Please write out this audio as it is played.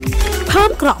เพิ่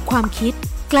มเกราะความคิด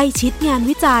ใกล้ชิดงาน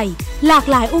วิจัยหลาก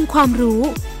หลายองค์ความรู้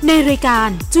ในรายการ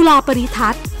จุฬาปริทั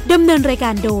ศน์ดำเนินรายก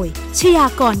ารโดยชยา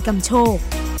กรกำโชค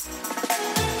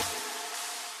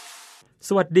ส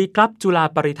วัสดีครับจุฬา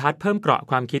ปริทัศน์เพิ่มเกราะ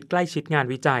ความคิดใกล้ชิดงาน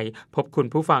วิจัยพบคุณ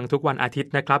ผู้ฟังทุกวันอาทิต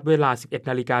ย์นะครับเวลา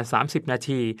 11:30 น.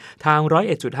ทาง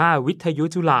 101.5 วิทยุ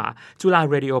จุฬา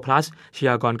เรดิโอพลัสชย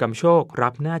ากรกำโชครั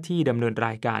บหน้าที่ดำเนินร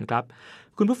ายการครับ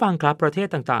คุณผู้ฟังครับประเทศ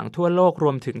ต่างๆทั่วโลกร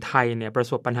วมถึงไทยเนี่ยประ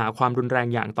สบปัญหาความรุนแรง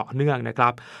อย่างต่อเนื่องนะครั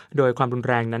บโดยความรุน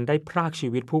แรงนั้นได้พรากชี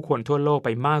วิตผู้คนทั่วโลกไป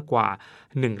มากกว่า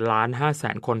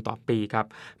 1,500,000 คนต่อปีครับ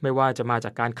ไม่ว่าจะมาจา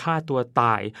กการฆ่าตัวต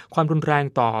ายความรุนแรง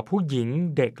ต่อผู้หญิง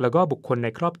เด็กแล้วก็บุคคลใน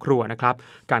ครอบครัวนะครับ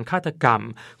การฆาตกรรม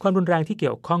ความรุนแรงที่เ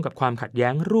กี่ยวข้องกับความขัดแย้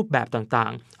งรูปแบบต่า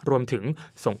งๆรวมถึง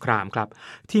สงครามครับ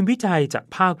ทีมวิจัยจาก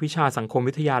ภาควิชาสังคม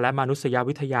วิทยาและมนุษย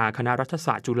วิทยาคณะรัฐศ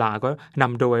าสตร์จุฬาก็น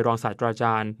ำโดยรองศาสตราจ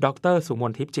ารย์ดร.สุม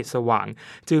นทิพย์จิตสว่าง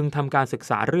จึงทำการศึก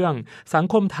ษาเรื่องสัง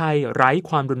คมไทยไร้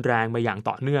ความรุนแรงมาอย่าง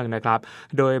ต่อเนื่องนะครับ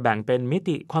โดยแบ่งเป็นมิ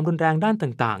ติความรุนแรงด้าน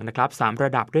ต่างๆนะครับ3ร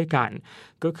ะดับด้วยกัน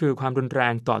ก็คือความรุนแร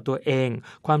งต่อตัวเอง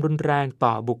ความรุนแรง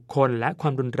ต่อบุคคลและควา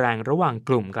มรุนแรงระหว่างก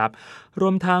ลุ่มครับร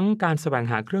วมทั้งการแสวง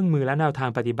หาเครื่องมือและแนวทาง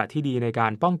ปฏิบัติที่ดีในกา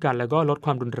รป้องกันและก็ลดค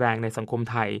วามรุนแรงในสังคม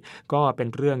ไทยก็เป็น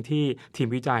เรื่องที่ทีม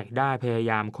วิจัยได้พยา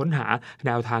ยามค้นหาแน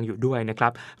วทางอยู่ด้วยนะครั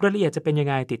บรายละเอียดจะเป็นยัง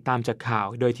ไงติดตามจากข่าว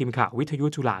โดยทีมข่าววิทยุ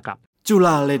จุฬาครับจุฬ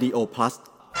าเรดิโอพลัส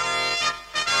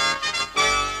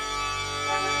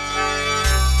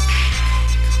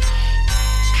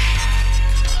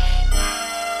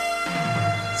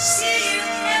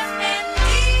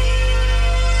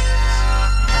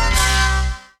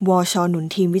วช.หนุน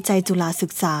ทีมวิจัยจุฬาศึ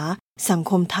กษาสัง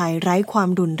คมไทยไร้ความ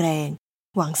รุนแรง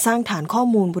หวังสร้างฐานข้อ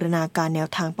มูลบูรณาการแนว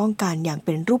ทางป้องกันอย่างเ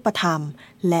ป็นรูปธรรม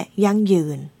และยั่งยื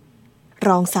นร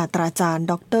องศาสตราจารย์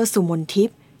ดร.สุมนทิพ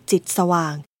ย์จิตสว่า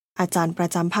งอาจารย์ประ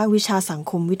จำภาควิชาสัง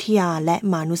คมวิทยาและ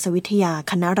มานุษยวิทยา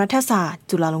คณะรัฐศาสตร์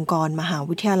จุฬาลงกรณ์มหา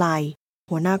วิทยาลัย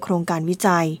หัวหน้าโครงการวิ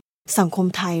จัยสังคม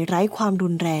ไทยไร้ความรุ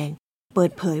นแรงเปิ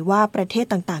ดเผยว่าประเทศ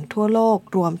ต่างๆทั่วโลก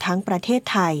รวมทั้งประเทศ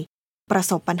ไทยประ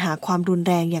สบปัญหาความรุน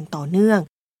แรงอย่างต่อเนื่อง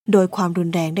โดยความรุน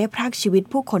แรงได้พรากชีวิต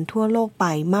ผู้คนทั่วโลกไป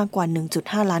มากกว่า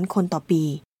 1.5 ล้านคนต่อปี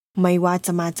ไม่ว่าจ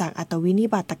ะมาจากอัตวินิ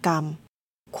บาตกรรม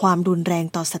ความรุนแรง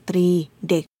ต่อสตรี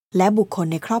เด็กและบุคคล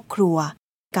ในครอบครัว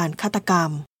การฆาตกรรม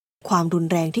ความรุน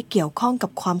แรงที่เกี่ยวข้องกั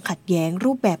บความขัดแย้ง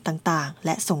รูปแบบต่างๆแล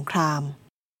ะสงคราม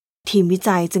ทีมวิ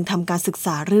จัยจึงทำการศึกษ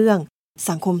าเรื่อง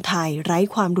สังคมไทยไร้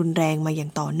ความรุนแรงมาอย่า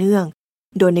งต่อเนื่อง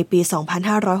โดยในปี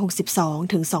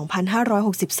 2562 ถึง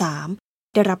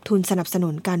 2563 ได้รับทุนสนับสนุ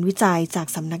นการวิจัยจาก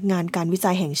สำนักงานการวิ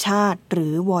จัยแห่งชาติหรื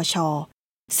อวช.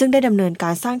ซึ่งได้ดำเนินกา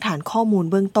รสร้างฐานข้อมูล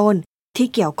เบื้องต้นที่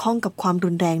เกี่ยวข้องกับความรุ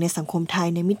นแรงในสังคมไทย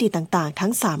ในมิติต่างๆทั้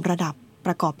ง3ระดับป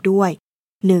ระกอบด้วย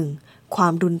 1. ควา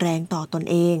มรุนแรงต่อตน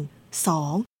เอง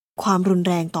 2. ความรุน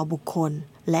แรงต่อบุคคล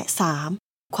และ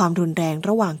 3. ความรุนแรงร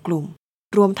ะหว่างกลุ่ม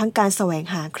รวมทั้งการแสวง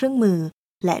หาเครื่องมือ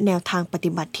และแนวทางป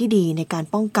ฏิบัติที่ดีในการ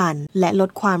ป้องกันและลด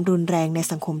ความรุนแรงใน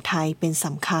สังคมไทยเป็นส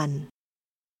ำคัญ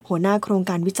หัวหน้าโครง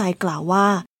การวิจัยกล่าวว่า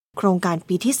โครงการ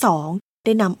ปีที่ 2 ไ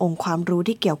ด้นำองค์ความรู้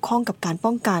ที่เกี่ยวข้องกับการ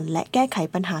ป้องกันและแก้ไข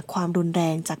ปัญหาความรุนแร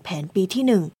งจากแผนปีที่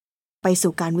 1 ไป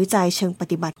สู่การวิจัยเชิงป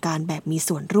ฏิบัติการแบบมี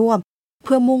ส่วนร่วมเ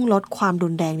พื่อมุ่งลดความรุ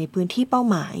นแรงในพื้นที่เป้า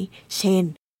หมายเช่น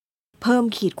เพิ่ม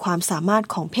ขีดความสามารถ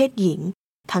ของเพศหญิง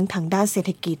ทั้งทางด้านเศรษ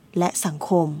ฐกิจและสัง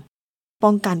คม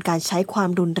ป้องกันการใช้ความ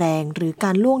รุนแรงหรือก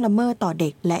ารล่วงละเมิดต่อเด็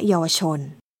กและเยาวชน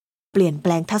เปลี่ยนแป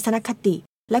ลงทัศนคติ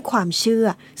และความเชื่อ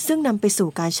ซึ่งนำไปสู่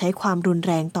การใช้ความรุนแ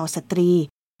รงต่อสตรี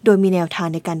โดยมีแนวทาง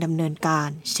ในการดำเนินการ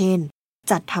เช่น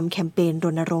จัดทำแคมเปญร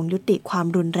ณรงค์ยุติความ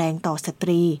รุนแรงต่อสต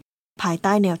รีภายใ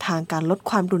ต้แนวทางการลด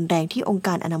ความรุนแรงที่องค์ก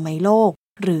ารอนามัยโลก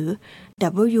หรือ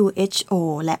WHO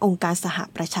และองค์การสห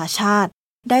ประชาชาติ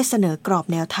ได้เสนอกรอบ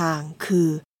แนวทางคือ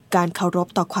การเคารพ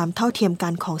ต่อความเท่าเทียมกั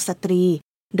นของสตรี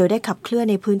โดยได้ขับเคลื่อน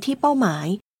ในพื้นที่เป้าหมาย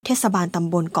เทศบาลต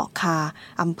ำบลเกาะคา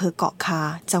อำเภอเกาะคา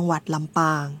จังหวัดลำป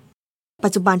างปั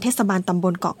จจุบันเทศบาลตำบ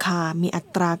ลเกาะคามีอั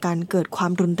ตราการเกิดควา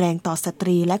มรุนแรงต่อสต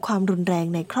รีและความรุนแรง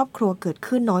ในครอบครัวเกิด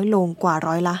ขึ้นน้อยลงกว่า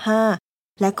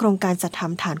5%และโครงการจัดท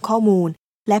ำฐานข้อมูล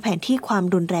และแผนที่ความ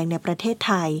รุนแรงในประเทศไ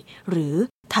ทยหรือ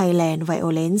Thailand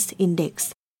Violence Index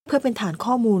เพื่อเป็นฐาน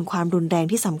ข้อมูลความรุนแรง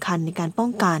ที่สำคัญในการป้อ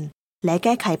งกันและแ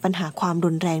ก้ไขปัญหาความ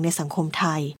รุนแรงในสังคมไท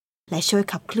ยและช่วย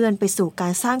ขับเคลื่อนไปสู่กา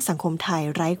รสร้างสังคมไทย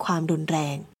ไร้ความรุนแร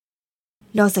ง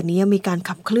นอกจากนี้ยังมีการ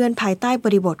ขับเคลื่อนภายใต้บ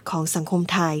ริบทของสังคม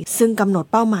ไทยซึ่งกำหนด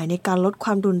เป้าหมายในการลดคว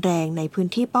ามรุนแรงในพื้น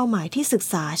ที่เป้าหมายที่ศึก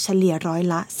ษาเฉลี่ย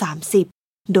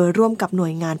30%โดยร่วมกับหน่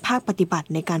วยงานภาคปฏิบัติ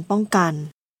ในการป้องกัน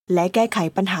และแก้ไข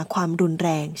ปัญหาความรุนแร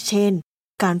งเช่น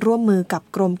การร่วมมือกับ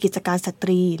กรมกิจการสต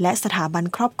รีและสถาบัน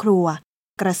ครอบครัว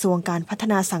กระทรวงการพัฒ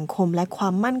นาสังคมและควา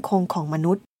มมั่นคงของม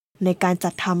นุษย์ ในการจั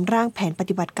ดทำร่างแผนป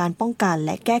ฏิบัติการป้องกันแล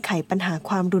ะแก้ไขปัญหา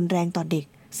ความรุนแรงต่อเด็ก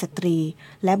สตรี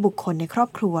และบุคคลในครอบ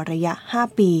ครัวระยะ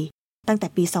 5 ปีตั้งแต่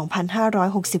ปี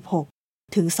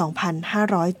 2566 ถึง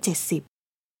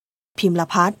 2570 พิมพ์ละ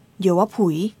พัฒน์ โยวผุ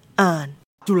ยอ่าน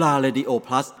จุฬาเรดิโอพ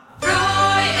ลัส101.5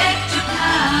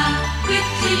 วิ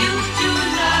ทยุจุ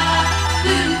ฬาค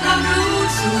ลื่นความรู้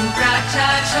สู่ประชา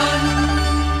ชน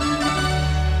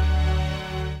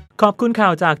ขอบคุณข่า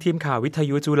วจากทีมข่าววิท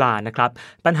ยุจุฬานะครับ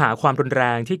ปัญหาความรุนแร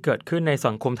งที่เกิดขึ้นใน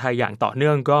สังคมไทยอย่างต่อเนื่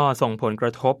องก็ส่งผลกร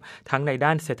ะทบทั้งในด้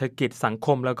านเศรษฐกิจสังค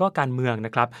มแล้วก็การเมืองน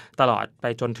ะครับตลอดไป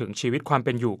จนถึงชีวิตความเ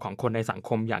ป็นอยู่ของคนในสังค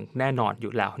มอย่างแน่นอนอ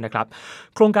ยู่แล้วนะครับ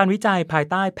โครงการวิจัยภาย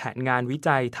ใต้แผนงานวิ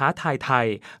จัยท้าทายไทย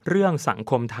เรื่องสัง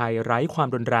คมไทยไร้ความ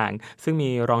รุนแรงซึ่ง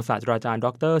มีรองศาสตราจารย์ด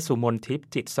ร.สุมนทิพย์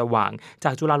จิตสว่างจ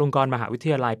ากจุฬาลงกรณ์มหาวิท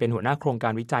ยาลัยเป็นหัวหน้าโครงกา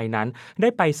รวิจัยนั้นได้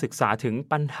ไปศึกษาถึง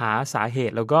ปัญหาสาเห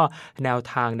ตุแล้วก็แนว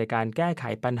ทางในการแก้ไข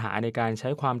ปัญหาในการใช้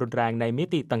ความรุนแรงในมิ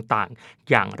ติต่างๆ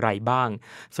อย่างไรบ้าง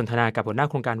สนทนากับหัวหน้า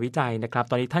โครงการวิจัยนะครับ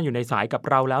ตอนนี้ท่านอยู่ในสายกับ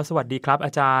เราแล้วสวัสดีครับอ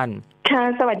าจารย์ค่ะ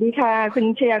สวัสดีค่ะคุณ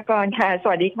ชยากรค่ะส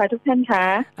วัสดีค่ะทุกท่านค่ะ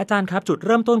อาจารย์ครับจุดเ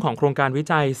ริ่มต้นของโครงการวิ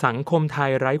จัยสังคมไท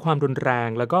ยไร้ความรุนแรง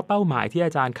แล้วก็เป้าหมายที่อ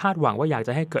าจารย์คาดหวังว่าอยากจ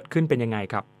ะให้เกิดขึ้นเป็นยังไง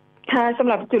ครับค่ะสำ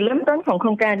หรับจุดเริ่มต้นของโคร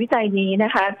งการวิจัยนี้น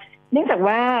ะคะเนื่องจาก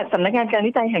ว่าสำนักงานการ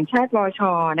วิจัยแห่งชาติวช.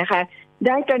นะคะไ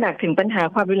ด้ตระหนักถึงปัญหา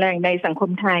ความรุนแรงในสังคม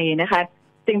ไทยนะคะ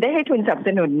จึงได้ให้ทุนสนับส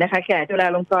นุนนะคะแก่จุฬา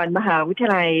ลงกรณ์มหาวิทย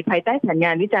าลัยภายใต้แผนง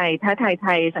านวิจัยท้าทายไท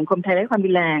ยสังคมไทยไร้ความรุ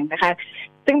นแรงนะคะ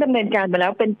ซึ่งดำเนินการมาแล้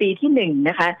วเป็นปีที่1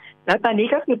นะคะแล้วตอนนี้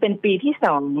ก็คือเป็นปีที่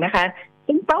2นะคะ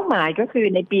ซึ่งเป้าหมายก็คือ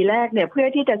ในปีแรกเนี่ยเพื่อ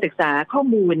ที่จะศึกษาข้อ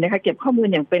มูลนะคะเก็บข้อมูล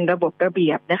อย่างเป็นระบบระเบี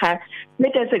ยบนะคะเพื่อ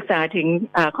จะศึกษาถึง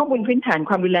ข้อมูลพื้นฐาน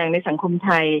ความรุนแรงในสังคมไ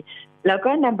ทยแล้ว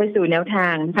ก็นำไปสู่แนวทา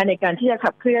งนะคะในการที่จะ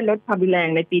ขับเคลื่อนลดความรุนแรง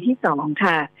ในปีที่2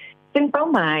ค่ะซึ่งเป้า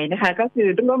หมายนะคะก็คือ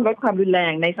ร่วมลดความรุนแร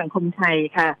งในสังคมไทย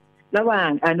ค่ะระหว่าง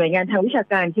หน่วยงานทางวิชา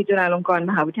การที่จุฬาลงกรณ์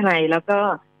มหาวิทยาลัยแล้วก็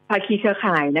ภาคีเครือ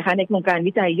ข่ายนะคะในโครงการ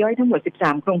วิจัยย่อยทั้งหมด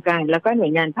13โครงการแล้วก็หน่ว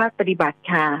ยงานภาคปฏิบัติ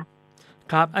ค่ะ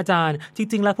ครับอาจารย์จ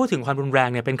ริงๆแล้วพูดถึงความรุนแรง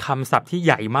เนี่ยเป็นคำศัพท์ที่ใ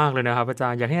หญ่มากเลยนะครับอาจา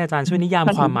รย์อยากให้อาจารย์ช่วยนิยาม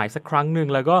ความหมายสักครั้งนึง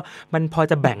แล้วก็มันพอ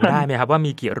จะแบ่งได้ไหมครับว่า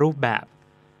มีกี่รูปแบบ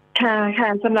ค่ะค่ะ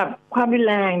สำหรับความรุน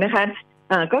แรงนะคะ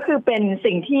ก็คือเป็น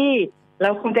สิ่งที่เร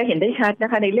าคงจะเห็นได้ชัดน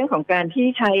ะคะในเรื่องของการที่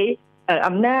ใช้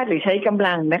อำนาจหรือใช้กำ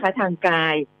ลังนะคะทางกา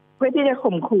ยเพื่อที่จะ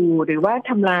ข่มขู่หรือว่า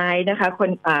ทำลายนะคะคน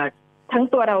ทั้ง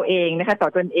ตัวเราเองนะคะต่อ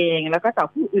ตนเองแล้วก็ต่อ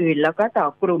ผู้อื่นแล้วก็ต่อ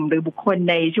กลุ่มหรือบุคคล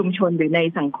ในชุมชนหรือใน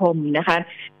สังคมนะคะ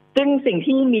ซึ่งสิ่ง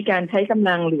ที่มีการใช้กำ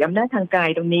ลังหรืออำนาจทางกาย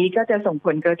ตรงนี้ก็จะส่งผ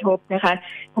ลกระทบนะคะ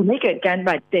ทำให้เกิดการ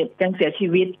บาดเจ็บการเสียชี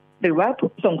วิตหรือว่า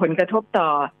ส่งผลกระทบต่อ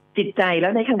จิตใจแล้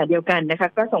วในขณะเดียวกันนะคะ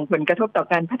ก็ส่งผลกระทบต่อ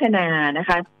การพัฒนานะ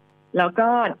คะแล้วก็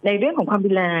ในเรื่องของความรุ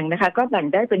นแรงนะคะก็แบ่ง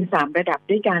ได้เป็น3ระดับ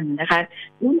ด้วยกันนะคะ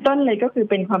เริ่มต้นเลยก็คือ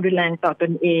เป็นความรุนแรงต่อต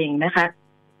นเองนะคะ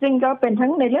ซึ่งก็เป็นทั้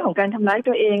งในเรื่องของการทำร้าย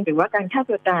ตัวเองหรือว่าการฆ่า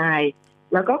ตัวตาย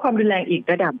แล้วก็ความรุนแรงอีก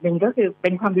ระดับหนึ่งก็คือเป็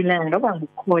นความรุนแรงระหว่างบุ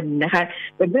คคลนะคะ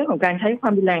เป็นเรื่องของการใช้ควา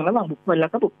มรุนแรงระหว่างบุคคลแล้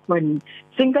วก็บุคคล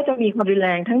ซึ่งก็จะมีความรุนแร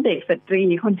งทั้งเด็กสตรี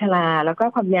คนชราแล้วก็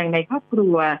ความรุนแรงในครอบครั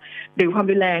วหรือความ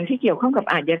รุนแรงที่เกี่ยวข้องกับ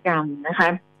อาชญากรรมนะคะ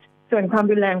ส่วนความ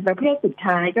รุนแรงประเภทสุด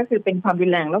ท้ายก็คือเป็นความรุ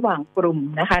นแรงระหว่างกลุ่ม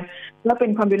นะคะแล้วเป็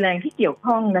นความรุนแรงที่เกี่ยว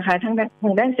ข้องนะคะทั้งท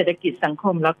างด้านเศรษฐกิจสังค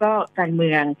มแล้วก็การเมื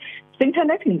องซึ่งถ้า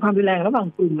นึกถึงความรุนแรงระหว่าง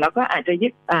กลุ่มแล้วก็อาจจะ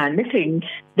นึกถึง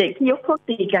เด็กที่ยกพวก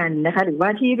ตีกันนะคะหรือว่า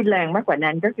ที่รุนแรงมากกว่า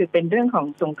นั้นก็คือเป็นเรื่องของ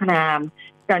สงคราม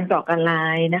การก่อการร้า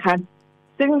ยนะคะ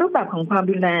ซึ่งรูปแบบของความ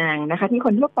รุนแรงนะคะที่ค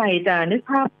นทั่วไปจะนึก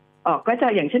ภาพออกก็จะ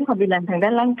อย่างเช่นความรุนแรงทางด้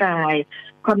านร่างกาย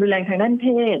ความรุนแรงทางด้านเพ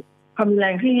ศความรุนแร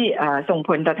งที่ส่งผ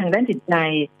ลต่อทางด้านจิตใจ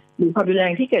หรือความรุนแร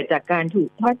งที่เกิดจากการถูก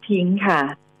ทอดทิ้งค่ะ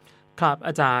ครับอ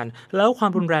าจารย์แล้วควา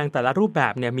มรุนแรงแต่ละรูปแบ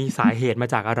บเนี่ยมีสาเหตุมา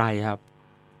จากอะไรครับ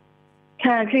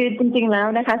ค่ะคือจริงๆแล้ว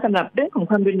นะคะสำหรับเรื่องของ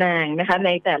ความรุนแรงนะคะใน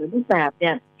แต่ละรูปแบบเ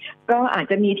นี่ยก็อาจ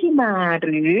จะมีที่มาห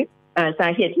รือสา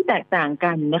เหตุที่แตกต่าง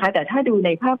กันนะคะแต่ถ้าดูใน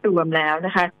ภาพรวมแล้วน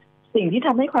ะคะสิ่งที่ท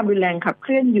ำให้ความรุนแรงขับเค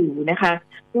ลื่อนอยู่นะคะ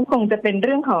ก็คงจะเป็นเ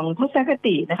รื่องของทัศนค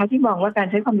ตินะคะที่มองว่าการ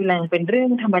ใช้ความรุนแรงเป็นเรื่อ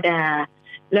งธรรมดา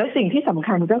แล้วสิ่งที่สำ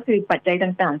คัญก็คือปัจจัย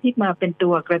ต่างๆที่มาเป็นตั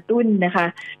วกระตุ้นนะคะ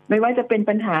ไม่ว่าจะเป็น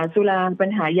ปัญหาสุราปัญ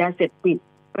หายาเสพติด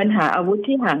ปัญหาอาวุธ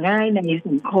ที่หาง่ายใน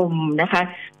สังคมนะคะ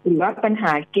หรือว่าปัญห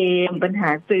าเกมปัญหา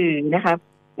สื่อนะคะ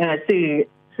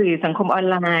สื่อสังคมออน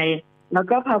ไลน์แล้ว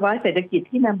ก็ภาวะเศรษฐกิจ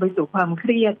ที่นำไปสู่ความเค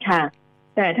รียดค่ะ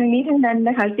แต่ทั้งนี้ทั้งนั้น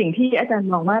นะคะสิ่งที่อาจารย์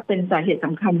มองว่าเป็นสาเหตุส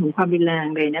ำคัญของความรุนแรง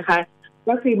เลยนะคะ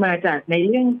ก็คือมาจากในเ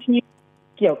รื่องที่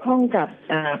เกี่ยวข้องกับ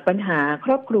ปัญหาค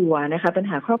รอบครัวนะคะปัญ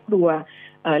หาครอบครัว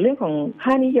เรื่องของ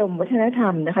ค่านิยมวัฒนธรร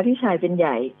มนะคะที่ชายเป็นให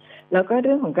ญ่แล้วก็เ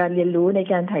รื่องของการเรียนรู้ใน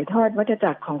การถ่ายทอดวัฏ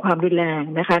จักรของความรุนแรง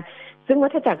นะคะ ซึ่งวั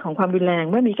ฏจักรของความรุนแรง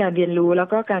เมื่อมีการเรียนรู้แล้ว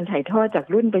ก็การถ่ายทอดจาก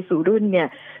รุ่นไปสู่รุ่นเนี่ย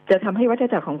จะทำให้วัฏ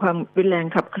จักรของความรุนแรง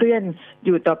ขับเคลื่อนอ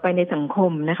ยู่ต่อไปในสังค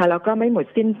มนะคะแล้วก็ไม่หมด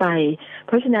สิ้นไปเ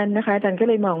พราะฉะนั้นนะคะอาจารย์ก็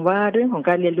เลยมองว่าเรื่องของ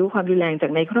การเรียนรู้ความรุนแรงจา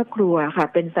กในครอบครัวค่ะ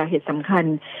เป็นสาเหตุสำคัญ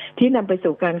ที่นำไป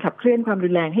สู่การขับเคลื่อนความรุ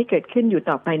นแรงให้เกิดขึ้นอยู่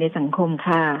ต่อไปในสังคม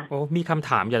ค่ะโอ้มีคำ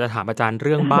ถามอยากจะถามอาจารย์เ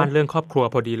รื่องบ้าน เรื่องครอบครัว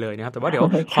พอดีเลยนะครับแต่ว่าเดี๋ยว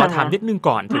ขอถามนิดนึง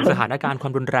ก่อนถึงสถานการณ์ควา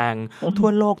มรุนแรงทั่ว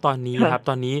โลกตอนนี้ครับ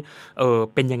ตอนนี้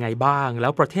เป็นยังไงบ้างแล้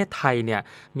วประเทศไทยเนี่ย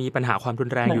มีปัญหาความรุ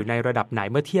นแรงอยู่ในระดับไหน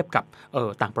เมื่อเทียบกับ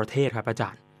ต่างประเทศครับอาจา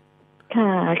รย์ค่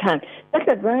ะค่ะถ้าเ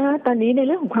กิดว่าตอนนี้ในเ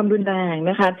รื่องของความรุนแรง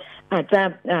นะคะอาจจะ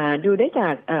ดูได้จา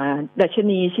กดัช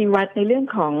นีชี้วัดในเรื่อง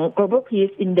ของ global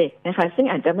peace index นะคะซึ่ง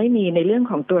อาจจะไม่มีในเรื่อง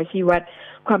ของตัวชี้วัด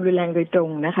ความรุนแรงโดยตรง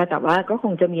นะคะแต่ว่าก็ค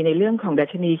งจะมีในเรื่องของดั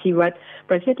ชนีชี้วัด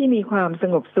ประเทศที่มีความส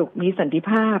งบสุขมีสันติ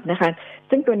ภาพนะคะ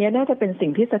ซึ่งตัวนี้น่าจะเป็นสิ่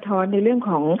งที่สะท้อนในเรื่อง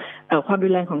ของความรุ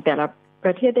นแรงของแต่ละป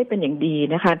ระเทศได้เป็นอย่างดี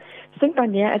นะคะซึ่งตอน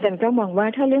นี้อาจารย์ก็มองว่า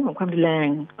ถ้าเรื่องของความรุนแรง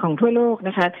ของทั่วโลก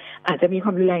นะคะอาจจะมีคว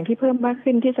ามรุนแรงที่เพิ่มมาก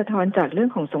ขึ้นที่สะท้อนจากเรื่อง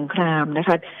ของสงครามนะค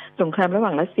ะสงครามระหว่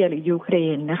างรัสเซียหรือยูเคร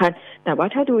นนะคะแต่ว่า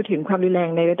ถ้าดูถึงความรุนแรง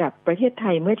ในระดับประเทศไท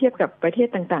ยเมื่อเทียบกับประเทศ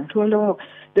ต่างๆทั่วโลก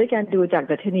ด้วยการดูจาก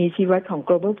ดัชนีชี้วัดของ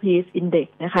global peace index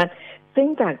นะคะซึ่ง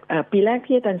จากปีแรก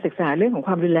ที่อาจารย์ศึกษาเรื่องของค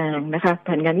วามรุนแรงนะคะแผ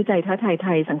นงานวิจัยท้าทายไท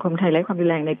ยสังคมไทยและความรุน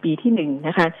แรงในปีที่1น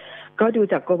ะคะก็ดู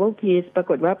จาก global peace ปรา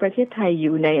กฏว่าประเทศไทยอ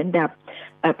ยู่ในอันดับ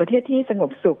ประเทศที่สง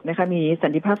บสุขนะคะมีสั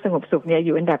นติภาพสงบสุขเนี่ยอ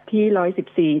ยู่อันดับ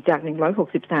ที่114จาก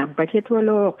163ประเทศทั่ว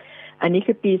โลกอันนี้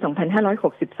คือปี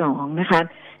2562นะคะ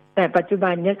แต่ปัจจุบั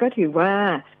นเนี่ยก็ถือว่า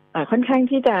ค่อนข้าง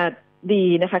ที่จะดี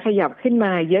นะคะขยับขึ้นม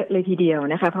าเยอะเลยทีเดียว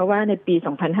นะคะเพราะว่าในปี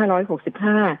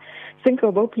2565ซึ่ง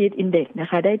Global Peace Index นะ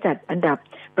คะได้จัดอันดับ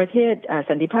ประเทศ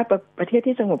สันติภาพประเทศ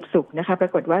ที่สงบสุขนะคะปร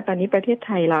ากฏว่าตอนนี้ประเทศไ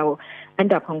ทยเราอัน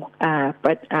ดับของ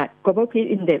Global Peace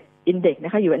Index น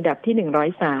ะคะอยู่อันดับที่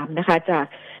103นะคะจาก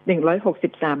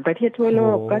163ประเทศทั่วโล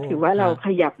กก็ถือว่าเราข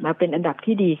ยับมาเป็นอันดับ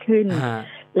ที่ดีขึ้น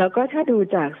แล้วก็ถ้าดู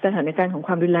จากสถานการณ์ของค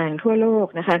วามรุนแรงทั่วโลก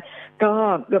นะคะก็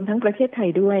รวมทั้งประเทศไทย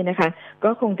ด้วยนะคะ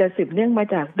ก็คงจะสืบเนื่องมา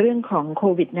จากเรื่องของโค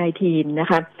วิด -19 นะ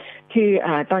คะคือ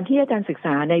ตอนที่อาจารย์ศึกษ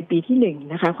าในปีที่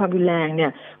1นะคะความรุนแรงเนี่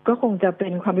ยก็คงจะเป็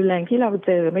นความรุนแรงที่เราเ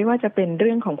จอไม่ว่าจะเป็นเ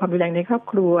รื่องของความรุนแรงในครอบ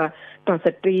ครัวต่อส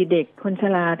ตรีเด็กคนช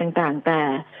ราต่างๆแต่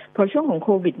พอช่วงของโค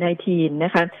วิด -19 น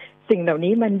ะคะสิ่งเหล่า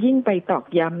นี้มันยิ่งไปตอก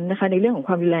ย้ำนะคะในเรื่องของ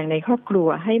ความรุนแรงในครอบครัว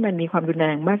ให้มันมีความรุนแร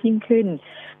งมากยิ่งขึ้น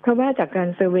เพราะว่าจากการ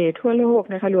เซอร์เวย์ทั่วโลก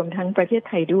นะคะรวมทั้งประเทศ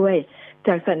ไทยด้วยจ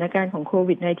ากสถานการณ์ของโค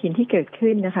วิด -19 ที่เกิด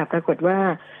ขึ้นนะคะปรากฏว่า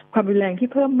ความรุนแรงที่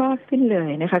เพิ่มมากขึ้นเลย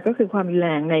นะคะก็คือความรุนแร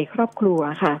งในครอบครัว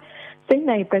ค่ะซึ่ง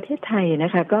ในประเทศไทยน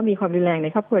ะคะก็มีความรุนแรงใน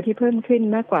ครอบครัวที่เพิ่มขึ้น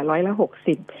มากกว่า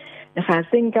60%นะคะ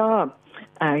ซึ่งก็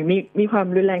มีความ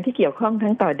รุนแรงที่เกี่ยวข้อง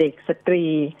ทั้งต่อเด็กสตรี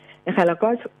นะคะแล้วก็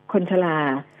คนชรา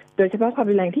โดยเฉพาะความ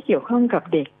รุนแรงที่เกี่ยวข้องกับ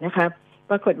เด็กนะคะ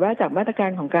ปรากฏว่าจากมาตรกา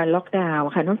รของการล็อกดาวน์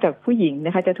ค่ะนอกจากผู้หญิงน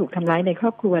ะคะจะถูกทำร้ายในคร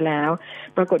อบครัวแล้ว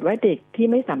ปรากฏว่าเด็กที่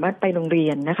ไม่สามารถไปโรงเรี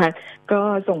ยนนะคะก็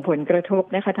ส่งผลกระทบ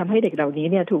นะคะทำให้เด็กเหล่านี้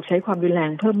เนี่ยถูกใช้ความรุนแร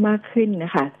งเพิ่มมากขึ้นน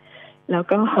ะคะแล้ว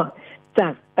ก็จา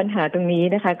กปัญหาตรงนี้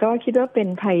นะคะก็คิดว่าเป็น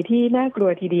ภัยที่น่ากลัว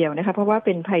ทีเดียวนะคะเพราะว่าเ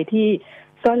ป็นภัยที่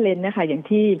ซ่อนเร้นนะคะอย่าง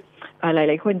ที่หล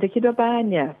ายๆคนจะคิดว่าบ้าน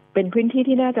เนี่ยเป็นพื้นที่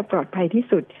ที่น่าจะปลอดภัยที่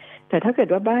สุดแต่ถ้าเกิด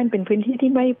ว่าบ้านเป็นพื้นที่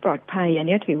ที่ไม่ปลอดภัยอัน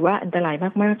นี้ถือว่าอันตราย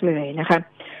มากๆเลยนะคะ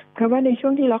เพราะว่าในช่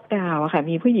วงที่ล็อกดาวน์ค่ะ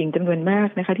มีผู้หญิงจำนวนมาก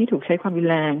นะคะที่ถูกใช้ความรุน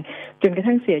แรงจนกระ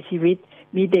ทั่งเสียชีวิต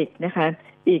มีเด็กนะคะ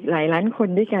อีกหลายล้านคน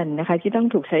ด้วยกันนะคะที่ต้อง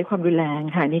ถูกใช้ความรุนแรง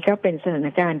ค่ะนี่ก็เป็นสถาน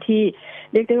การณ์ที่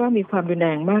เรียกได้ว่ามีความรุนแร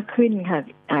งมากขึ้นค่ะ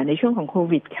ในช่วงของโค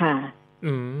วิดค่ะ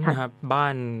นะครับบ้า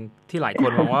นที่หลายค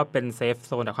นมองว่าเป็นเซฟโ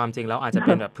ซนแต่ความจริงแล้วอาจจะเ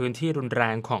ป็นแบบพื้นที่รุนแร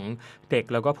งของเด็ก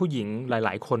แล้วก็ผู้หญิงหล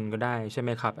ายๆคนก็ได้ใช่ไหม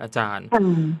ครับอาจารย์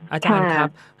ครั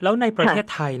บแล้วในประเทศ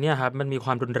ไทยเนี่ยครับมันมีคว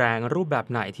ามรุนแรงรูปแบบ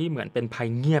ไหนที่เหมือนเป็นภัย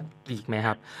เงียบอีกไหมค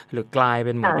รับหรือกลายเ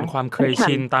ป็นเหมือนเป็นความเคย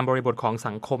ชินตามบริบทของ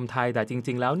สังคมไทยแต่จ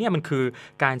ริงๆแล้วเนี่ยมันคือ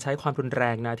การใช้ความรุนแร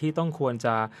งนะที่ต้อง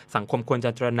สังคมควรจ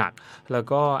ะตระหนักแล้ว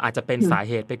ก็อาจจะเป็นสา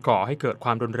เหตุไปก่อให้เกิดคว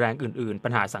ามรุนแรงอื่นๆปั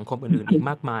ญหาสังคมอื่นๆอีก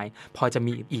มากมายพอจะ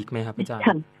มีอีกไหมครับอาจารย์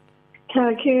ค่ะ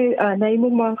คือในมุ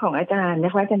มมองของอาจารย์น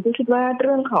ะคะอาจารย์ก็คิดว่าเ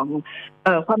รื่องของ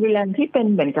ความรุนแรงที่เป็น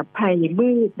เหมือนกับภัย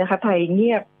มืดนะคะภัยเ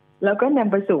งียบแล้วก็น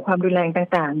ำไปสู่ความรุนแรง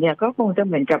ต่างๆเนี่ยก็คงจะเ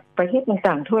หมือนกับประเทศ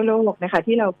ต่างๆทั่วโลกนะคะ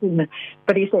ที่เราคือป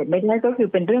ฏิเสธไม่ได้ก็คือ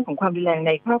เป็นเรื่องของความรุนแรงใ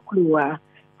นครอบครัว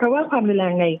เพราะว่าความรุนแร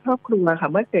งในครอบครัวค่ะ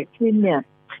เมื่อเกิดขึ้นเนี่ย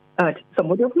สมม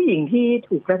ติว่าผู้หญิงที่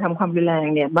ถูกกระทำความรุนแรง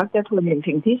เนี่ยมักจะทนอย่าง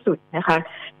ถึงที่สุดนะคะ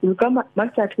หรือก็มัก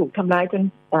จะถูกทำร้ายจน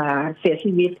เสีย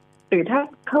ชีวิตหรือถ้า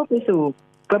เข้าไปสู่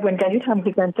กระบวนการยุติธรรม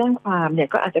คือการแจ้งความเนี่ย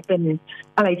ก็อาจจะเป็น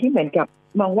อะไรที่เหมือนกับ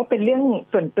มองว่าเป็นเรื่อง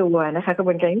ส่วนตัวนะคะกระบ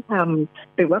วนการยุติธรรม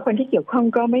หรือว่าคนที่เกี่ยวข้อง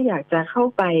ก็ไม่อยากจะเข้า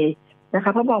ไปนะค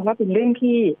ะเพราะมองว่าเป็นเรื่อง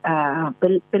ที่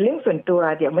เป็นเรื่องส่วนตัว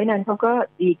เดี๋ยวไม่นานเขาก็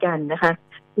ดีกันนะคะ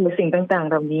สิ่งต่างๆ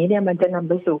เหล่านี้เนี่ยมันจะนำ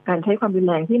ไปสู่การใช้ความรุน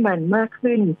แรงที่มันมาก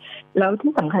ขึ้นแล้ว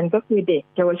ที่สำคัญก็คือเด็ก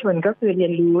เยาวชนก็คือเรีย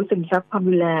นรู้ซึมซับความ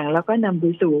รุนแรงแล้วก็นำไป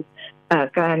สู่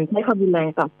การใช้ความรุนแรง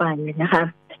ต่อไปนะคะ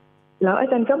แล้วอา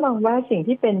จารย์ก็มองว่าสิ่ง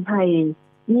ที่เป็นภัย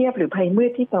เงียบหรือภัยมื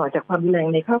ดที่ต่อจากความรุนแรง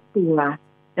ในครอบครัว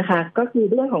นะคะก็คือ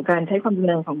เรื่องของการใช้ความรุน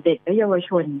แรงของเด็กและเยาวช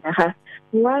นนะคะเ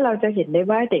พราะว่าเราจะเห็นได้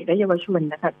ว่าเด็กและเยาวชน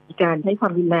นะคะมีการใช้ควา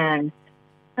มรุนแรง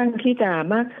ค่อนข้างที่จะ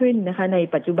มากขึ้นนะคะใน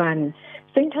ปัจจุบัน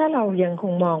ซึ่งถ้าเรายังค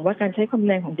งมองว่าการใช้ความรุน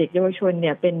แรงของเด็กเยาวชนเ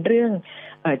นี่ยเป็นเรื่อง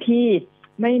ที่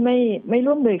ไม่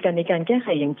ร่วมมือกันในการแก้ไข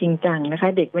อย่างจริงจังนะคะ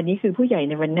เด็กวันนี้คือผู้ใหญ่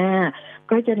ในวันหน้า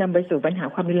ก็จะนำไปสู่ปัญหา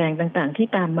ความรุนแรงต่างๆที่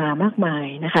ตามมามากมาย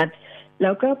นะคะแ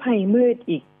ล้วก็ภัยมืด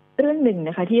อีกเรื่องหนึ่ง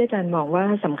นะคะที่อาจารย์มองว่า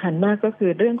สำคัญมากก็คื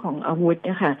อเรื่องของอาวุธ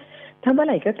นะคะถ้าเมื่อไ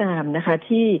หร่ก็ตามนะคะ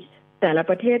ที่แต่ละ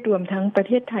ประเทศรวมทั้งประเ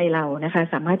ทศไทยเรานะคะ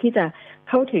สามารถที่จะ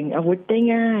เข้าถึงอาวุธได้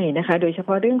ง่ายนะคะโดยเฉพ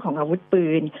าะเรื่องของอาวุธปื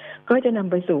นก็จะน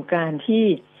ำไปสู่การที่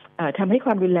ทำให้ค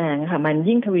วามรุนแรงค่ะมัน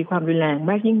ยิ่งทวีความรุนแรง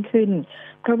มากยิ่งขึ้น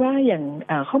เพราะว่าอย่าง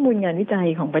ข้อมูลงานวิจัย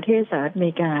ของประเทศสหรัฐอเม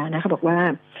ริกานะคะบอกว่า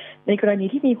ในกรณี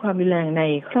ที่มีความรุนแรงใน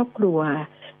ครอบครัว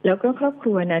แล้วก็ครอบค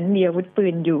รัวนั้นมีอาวุธปื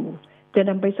นอยู่จะ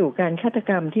นำไปสู่การฆาตก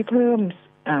รรมที่เพิ่ม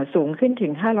สูงขึ้นถึ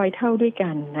ง500เท่าด้วยกั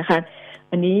นนะคะ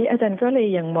อันนี้อาจารย์ก็เลย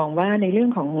ยังมองว่าในเรื่อง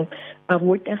ของอา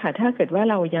วุธนะคะถ้าเกิดว่า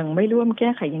เรายังไม่ร่วมแก้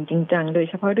ไขอย่างจริงจังโดย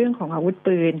เฉพาะเรื่องของอาวุธ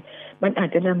ปืนมันอาจ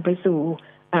จะนำไปสู่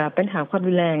ปัญหาความ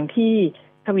รุนแรงที่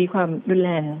ทวีความรุนแ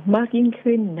รงมากยิ่ง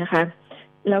ขึ้นนะคะ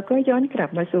แล้วก็ย้อนกลับ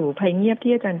มาสู่ภัยเงียบ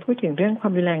ที่อาจารย์พูดถึงเรื่องควา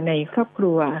มรุนแรงในครอบค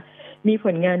รัวมีผ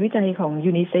ลงานวิจัยของ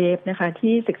ยูนิเซฟนะคะ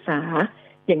ที่ศึกษา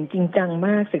อย่างจริงจังม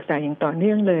ากศึกษาอย่างต่อเ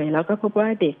นื่องเลยแล้วก็พบว่า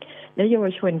เด็กและเยาว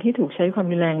ชนที่ถูกใช้ความ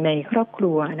รุนแรงในครอบค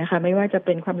รัวนะคะไม่ว่าจะเ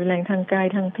ป็นความรุนแรงทางกาย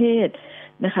ทางเพศ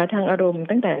นะคะทางอารมณ์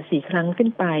ตั้งแต่4ครั้งขึ้น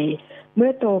ไปเมื่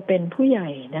อโตเป็นผู้ใหญ่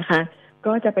นะคะ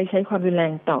ก็จะไปใช้ความรุนแร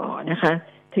งต่อนะคะ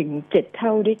ถึง7เท่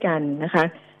าด้วยกันนะคะ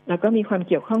แล้วก็มีความเ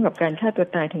กี่ยวข้องกับการฆ่าตัว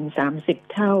ตายถึง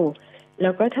30เท่าแ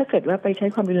ล้วก็ถ้าเกิดว่าไปใช้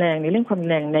ความรุนแรงในเรื่องความรุ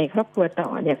นแรงในครอบครัวต่อ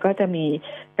เนี่ยก็จะมี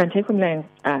การใช้ความรุนแรง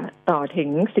ต่อถึง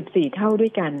14เท่าด้ว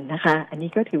ยกันนะคะอันนี้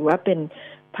ก็ถือว่าเป็น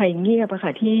ภัยเงียบอะค่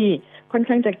ะที่ค่อน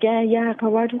ข้างจะแก้ยากเพรา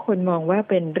ะว่าทุกคนมองว่า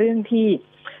เป็นเรื่องที่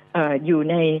อยู่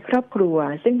ในครอบครัว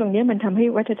ซึ่งตรงนี้มันทำให้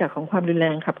วัฏจักรของความรุนแร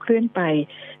งขับเคลื่อนไป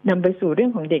นำไปสู่เรื่อ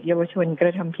งของเด็กเยาวชนกร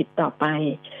ะทำผิดต่อไป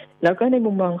แล้วก็ใน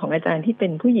มุมมองของอาจารย์ที่เป็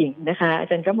นผู้หญิงนะคะอา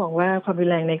จารย์ก็มองว่าความรุน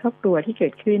แรงในครอบครัวที่เกิ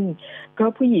ดขึ้นก็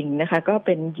ผู้หญิงนะคะก็เ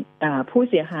ป็นผู้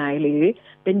เสียหายหรือ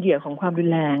เป็นเหยื่อของความรุน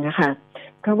แรงนะคะ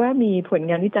เพราะว่ามีผล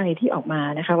งานวิจัยที่ออกมา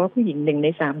นะคะว่าผู้หญิง1 ใน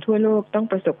 3ทั่วโลกต้อง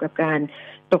ประสบกับการ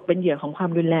ตกเป็นเหยื่อของความ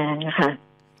รุนแรงนะคะ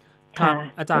ครับ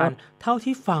อาจารย์เท่า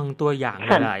ที่ฟังตัวอย่าง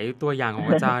หลายตัวอย่างของ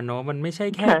อาจารย์เนาะมันไม่ใช่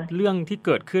แค่เรื่องที่เ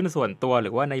กิดขึ้นส่วนตัวห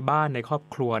รือว่าในบ้านในครอบ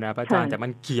ครัวนะอาจารย์แต่มั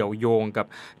นเกี่ยวโยงกับ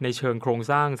ในเชิงโครง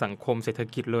สร้างสังคมเศรษฐ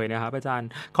กิจเลยนะครับอาจารย์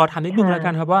ขอถามนิดนึงแล้วกั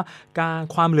นครับว่าการ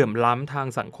ความเหลื่อมล้ำทาง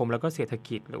สังคมแล้วก็เศรษฐ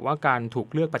กิจหรือว่าการถูก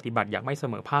เลือกปฏิบัติอย่างไม่เส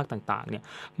มอภาคต่างๆเนี่ย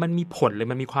มันมีผลหรือ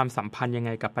มันมีความสัมพันธ์ยังไ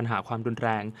งกับปัญหาความรุนแร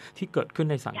งที่เกิดขึ้น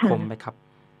ในสังคมไหมครับ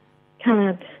ค่ะ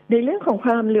ในเรื่องของค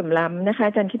วามเหลื่อมล้ำนะคะ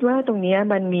อาจารย์คิดว่าตรงนี้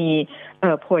มันมี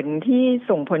ผลที่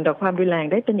ส่งผลต่อความรุนแรง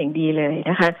ได้เป็นอย่างดีเลย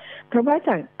นะคะเพราะว่าจ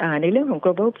ากในเรื่องของ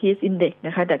global peace index น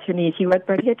ะคะดัชนีชี้วัด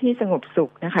ประเทศที่สงบสุ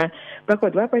ขนะคะปราก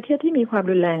ฏว่าประเทศที่มีความ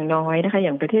รุนแรงน้อยนะคะอ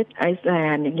ย่างประเทศไอซ์แล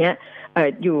นด์อย่างเงี้ย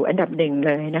อยู่อันดับ1เ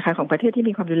ลยนะคะของประเทศที่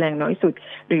มีความรุนแรงน้อยสุด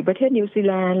หรือประเทศนิวซี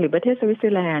แลนด์หรือประเทศสวิตเซอ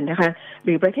ร์แลนด์นะคะห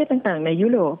รือประเทศต่างๆในยุ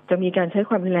โรปจะมีการใช้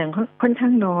ความรุนแรงค่อนข้า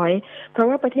งน้อยเพราะ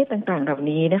ว่าประเทศต่างๆเหล่า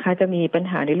นี้นะคะจะมีปัญ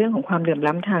หาในเรื่องของความเหลื่อม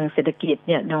ล้ำทางเศรษฐกิจเ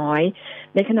นี่ยน้อย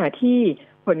ในขณะที่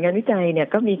ผลงานวิจัยเนี่ย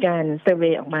ก็มีการเซอร์เว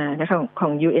ย์ออกมานะคะขอ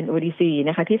ง UNODC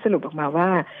นะคะที่สรุปออกมาว่า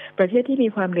ประเทศที่มี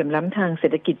ความเหลื่อมล้ำทางเศร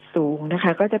ษฐกิจสูงนะค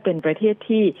ะก็จะเป็นประเทศ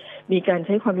ที่มีการใ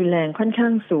ช้ความรุนแรงค่อนข้า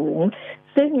งสูง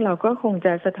ซึ่งเราก็คงจ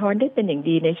ะสะท้อนได้เป็นอย่าง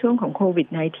ดีในช่วงของโควิด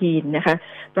 -19 นะคะ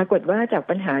ปรากฏว่าจาก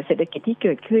ปัญหาเศรษฐกิจที่เ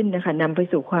กิดขึ้นนะคะนำไป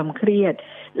สู่ความเครียด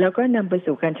แล้วก็นำไป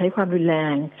สู่การใช้ความรุนแร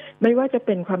งไม่ว่าจะเ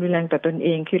ป็นความรุนแรงต่อตนเอ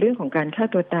งคือเรื่องของการฆ่า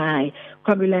ตัวตายค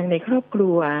วามรุนแรงในครอบค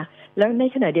รัวแล้วใน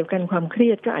ขณะเดียวกันความเครี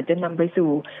ยดก็อาจจะนำไปสู่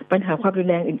ปัญหาความรุน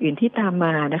แรงอื่นๆที่ตามม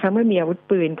านะคะเมื่อมีอาวุธ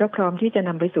ปืนก็พร้อมที่จะน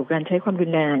ำไปสู่การใช้ความรุ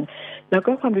นแรงแล้ว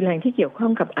ก็ความรุนแรงที่เกี่ยวข้อ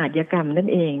งกับอาชญากรรมนั่น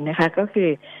เองนะคะก็คือ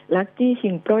ลักจี้ชิ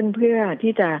งปล้นเพื่อ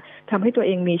ที่จะทำให้ตัวเ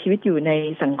องมีชีวิตอยู่ใน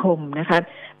สังคมนะคะ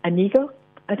อันนี้ก็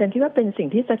อาจารย์คิดว่าเป็นสิ่ง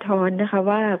ที่สะท้อนนะคะ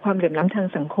ว่าความเหลื่อมล้ำทาง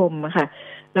สังคมอะค่ะ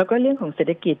แล้วก็เรื่องของเศรษ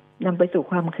ฐกิจนำไปสู่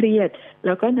ความเครียดแ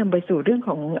ล้วก็นำไปสู่เรื่องข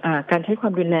องการใช้ควา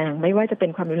มรุนแรงไม่ว่าจะเป็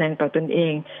นความรุนแรงต่อตนเอ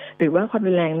งหรือว่าความ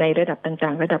รุนแรงในระดับต่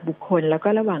างๆระดับบุคคลแล้วก็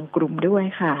ระหว่างกลุ่มด้วย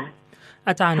ค่ะ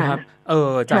อาจารย์ครับ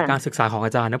จากการศึกษาของอ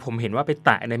าจารย์นะผมเห็นว่าไปแต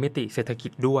ะในมิติเศรษฐกิ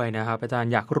จด้วยนะครับอาจาร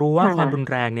ย์อยากรู้ว่าความรุน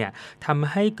แรงเนี่ยท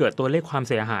ำให้เกิดตัวเลขความ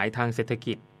เสียหายทางเศรษฐ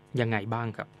กิจยังไงบ้าง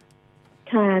ครับ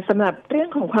ค่ะสำหรับเรื่อง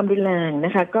ของความรุนแรงน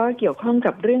ะคะก็เกี่ยวข้อง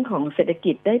กับเรื่องของเศรษฐ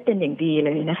กิจได้เป็นอย่างดีเล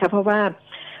ยนะคะเพราะว่า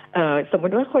สมม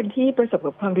ติว่าคนที่ประสบ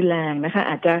กับความรุนแรงนะคะ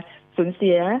อาจจะสูญเ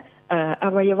สียอ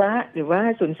วัยวะหรือว่า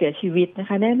สูญเสียชีวิตนะค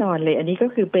ะแน่นอนเลยอันนี้ก็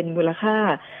คือเป็นมูลค่า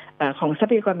ของทรั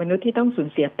พยากรมนุษย์ที่ต้องสูญ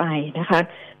เสียไปนะคะ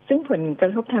ซึ่งผลกร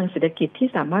ะทบทางเศรษฐกิจที่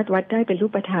สามารถวัดได้เป็นรู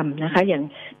ปธรรมนะคะอย่าง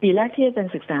ปีแรกที่อาจาร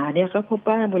ย์ศึกษาเนี่ยก็พบ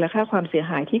ว่ามูลค่าความเสีย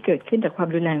หายที่เกิดขึ้นจากความ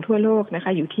รุนแรงทั่วโลกนะค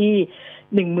ะอยู่ที่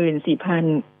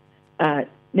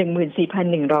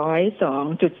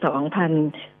 14,102.2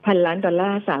 พันล้านดอลล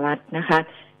าร์สหรัฐนะคะ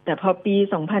แต่พอปี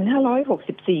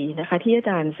 2564 นะคะที่อา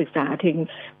จารย์ศึกษาถึง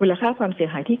มูลค่าความเสีย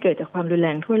หายที่เกิดจากความรุนแร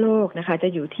งทั่วโลกนะคะจะ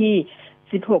อยู่ที่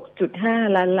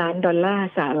 16.5 ล้านดอลลาร์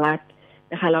สหรัฐ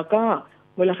นะคะแล้วก็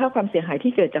มูลค่าความเสียหาย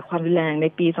ที่เกิดจากความรุนแรงใน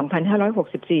ปี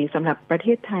 2564 สำหรับประเท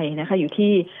ศไทยนะคะอยู่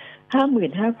ที่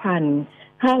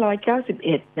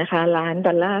 55,591 นะคะล้านด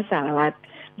อลลาร์สหรัฐ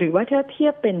หรือว่าถ้าเที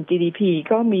ยบเป็น GDP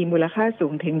ก็มีมูลค่าสู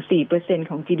งถึง 4%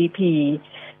 ของ GDP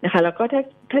นะคะแล้วก็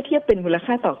ถ้าเทียบเป็นมูล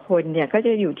ค่าต่อคนเนี่ยก็จ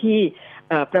ะอยู่ที่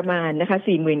ประมาณนะคะ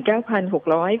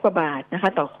 49,600 กว่าบาทนะคะ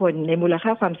ต่อคนในมูลค่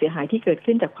าความเสียหายที่เกิด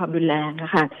ขึ้นจากความรุนแรงน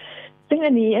ะคะซึ่ง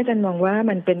อันนี้อาจารย์มองว่า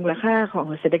มันเป็นมูลค่าของ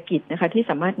เศรษฐกิจนะคะที่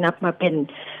สามารถนับมาเป็น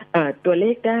ตัวเล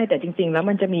ขได้แต่จริงๆแล้ว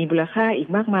มันจะมีมูลค่าอีก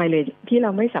มากมายเลยที่เร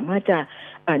าไม่สามารถจะ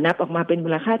นับออกมาเป็นมู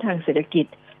ลค่าทางเศรษฐกิจ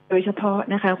โดยเฉพาะ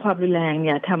นะคะความรุนแรงเ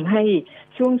นี่ยทำให้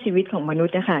ช่วงชีวิตของมนุษ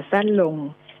ย์นะคะสั้นลง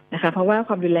นะคะเพราะว่าค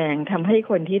วามรุนแรงทำให้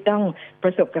คนที่ต้องปร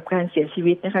ะสบกับการเสียชี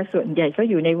วิตนะคะส่วนใหญ่ก็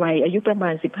อยู่ในวัยอายุประมา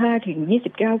ณ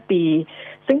 15-29 ปี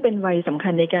ซึ่งเป็นวัยสำคั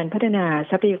ญในการพัฒนา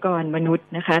ทรัพยากรมนุษย์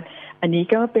นะคะอันนี้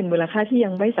ก็เป็นมูลค่าที่ยั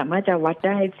งไม่สามารถจะวัดไ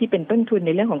ด้ที่เป็นต้นทุนใน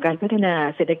เรื่องของการพัฒนา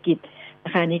เศรษฐกิจน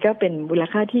ะคะนี้ก็เป็นมูล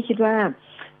ค่าที่คิดว่า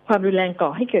ความรุนแรงก่อ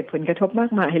ให้เกิดผลกระทบมา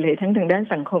กมายเลยทั้งทางด้าน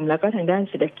สังคมแล้วก็ทางด้าน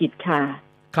เศรษฐกิจค่ะ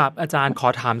ครับอาจารย์ขอ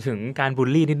ถามถึงการบูล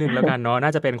ลี่นิดนึงแล้วกันเนาะน่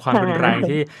าจะเป็นความรุนแรง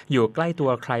ที่อยู่ใกล้ตัว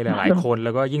ใครหลายๆคนแ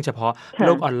ล้วก็ยิ่งเฉพาะโล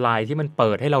กออนไลน์ที่มันเ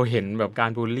ปิดให้เราเห็นแบบกา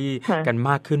รบูลลี่กัน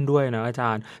มากขึ้นด้วยนะอาจ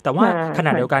ารย์แต่ว่าขณ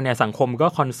ะเดียวกันเนี่ยสังคมก็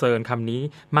คอนเซิร์นคำนี้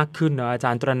มากขึ้นเนาะอาจ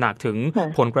ารย์ตระหนักถึง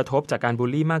ผลกระทบจากการบูล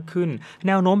ลี่มากขึ้นแ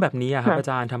นวโน้มแบบนี้ครับอา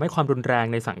จารย์ทำให้ความรุนแรง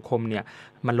ในสังคมเนี่ย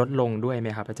มันลดลงด้วยไหม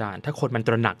ครับอาจารย์ถ้าคนมันต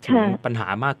ระหนักถึงปัญหา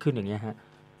มากขึ้นอย่างเงี้ยฮะ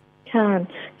ค่ะ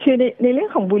คือในเรื่อง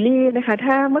ของบูลลี่นะคะ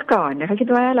ถ้าเมื่อก่อนนะคะคิด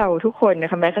ว่าเราทุกคนนะ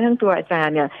คะแม้กระทั่งตัวอาจาร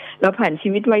ย์เนี่ยเราผ่านชี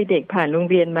วิตวัยเด็กผ่านโรง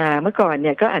เรียนมาเมื่อก่อนเ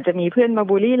นี่ยก็อาจจะมีเพื่อนมา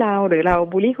บูลลี่เราหรือเรา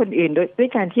บูลลี่คนอื่นด้วย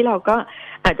การที่เราก็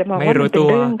อาจจะมองว่ามันเป็น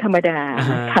เรื่องธรรมดา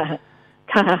ค่ะ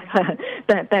ค่ะ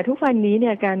แต่ทุกวันนี้เ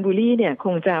นี่ยการบูลลี่เนี่ยค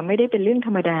งจะไม่ได้เป็นเรื่องธ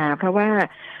รรมดาเพราะว่า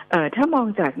ถ้ามอง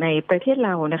จากในประเทศเร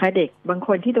านะคะเด็กบางค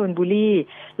นที่โดนบูลลี่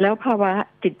แล้วภาวะ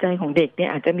จิตใจของเด็กเนี่ย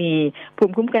อาจจะมีภู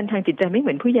มิคุ้มกันทางจิตใจไม่เห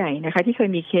มือนผู้ใหญ่นะคะที่เคย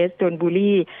มีเคสโดนบูล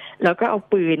ลี่แล้วก็เอา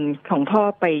ปืนของพ่อ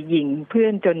ไปยิงเพื่อ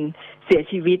นจนเสีย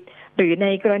ชีวิตหรือใน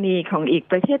กรณีของอีก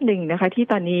ประเทศหนึ่งนะคะที่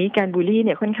ตอนนี้การบูลลี่เ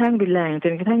นี่ยค่อนข้างรุนแรงจ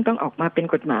นกระทั่งต้องออกมาเป็น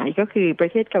กฎหมายก็คือประ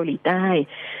เทศเกาหลีใต้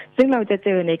ซึ่งเราจะเจ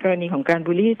อในกรณีของการ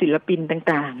บูลลี่ศิลปิน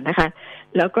ต่างๆนะคะ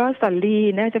แล้วก็ซอลลี่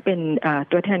น่าจะเป็น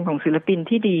ตัวแทนของศิลปิน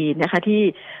ที่ดีนะคะที่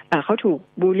เขาถูก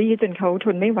บูลลี่จนเขาท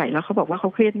นไม่ไหวแล้วเขาบอกว่าเขา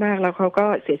เครียดมากแล้วเขาก็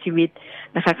เสียชีวิต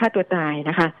นะคะฆ่าตัวตาย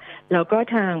นะคะแล้วก็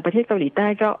ทางประเทศเกาหลีใต้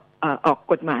ก็ออก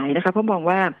กฎหมายนะคะเพราะมอง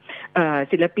ว่า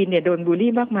ศิลปินเนี่ยโดนบูล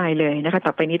ลี่มากมายเลยนะคะต่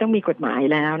อไปนี้ต้องมีกฎหมาย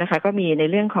แล้วนะคะก็มีใน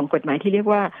เรื่องของกฎหมายที่เรียก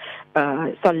ว่า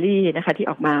ซอลลี่นะคะที่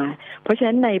ออกมาเพราะฉะ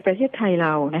นั้นในประเทศไทยเร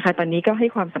านะคะตอนนี้ก็ให้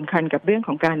ความสำคัญกับเรื่องข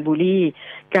องการบูลลี่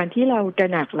การที่เราตระ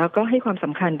หนักแล้วก็ให้ความส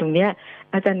ำคัญตรงเนี้ย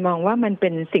อาจารย์มองว่ามันเป็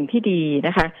นสิ่งที่ดีน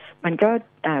ะคะมันก็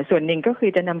ส่วนหนึ่งก็คื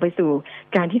อจะนำไปสู่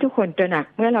การที่ทุกคนตระหนัก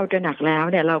เมื่อเราตระหนักแล้ว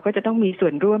เนี่ยเราก็จะต้องมีส่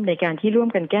วนร่วมในการที่ร่วม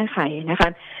กันแก้ไขนะคะ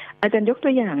อาจารย์ยกตั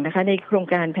วอย่างนะคะในโครง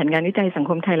การแผนงานวิจัยสัง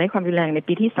คมไทยไร้ความรุนแรงใน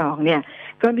ปีที่2เนี่ย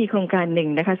ก็มีโครงการหนึ่ง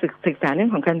นะคะศึกษาเรื่อ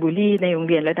งของการบูลลี่ในโรง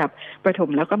เรียนระดับประถม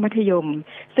แล้วก็มัธยม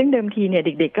ซึ่งเดิมทีเนี่ยเ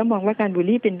ด็กๆก็มองว่าการบูล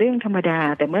ลี่เป็นเรื่องธรรมดา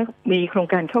แต่เมื่อมีโครง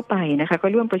การเข้าไปนะคะก็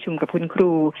ร่วมประชุมกับคุณค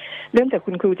รูเริ่มจาก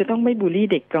คุณครูจะต้องไม่บูลลี่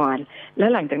เด็กก่อนแล้ว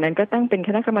หลังจากนั้นก็ตั้งเป็นค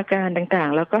ณะกรรมการต่าง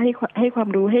ๆแล้วก็ให้ความ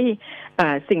รู้ให้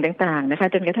สิ่งต่างๆนะคะ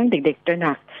จนกระทั่งเด็กๆตระห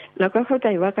นักแล้วก็เข้าใจ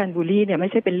ว่าการบูลลี่เนี่ยไม่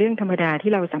ใช่เป็นเรื่องธรรมดา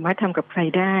ที่เราสามารถทำกับใคร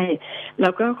ได้แล้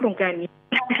วก็โครงการนี้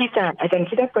ที่จะอาจารย์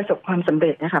คิดว่าประสบความสำเ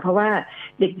ร็จนะคะเพราะว่า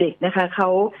เด็กๆนะคะเขา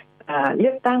เลื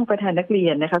อกตั้งประธานนักเรีย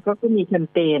นนะคะก็มีแคม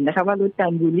เปญนะคะว่าลดกา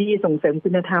รบูลลี่ส่งเสริมคุ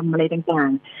ณธรรมอะไรต่า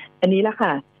งๆอันนี้ละ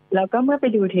ค่ะแล้วก็เมื่อไป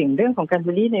ดูถึงเรื่องของการ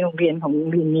บูลลี่ในโรงเรียนของโรง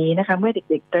เรียนนี้นะคะเมื่อเ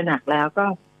ด็กๆตระหนักแล้วก็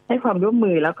ให้ความร่วม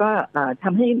มือแล้วก็ท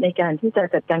ำให้ในการที่จะ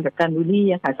จัดการกับการบูลลี่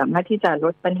ค่ะสามารถที่จะล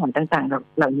ดปัญหาต่าง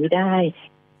ๆเหล่านี้ได้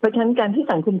เพราะฉะนั้นการที่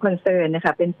สังคมคอนเซิร์นนะค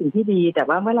ะเป็นสิ่งที่ดีแต่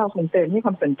ว่าเมื่อเราคอนเซิร์นให้ค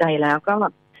วามสนใจแล้วก็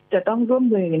จะต้องร่วม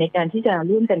มือในการที่จะ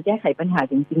ร่วมกันแก้ไขปัญหา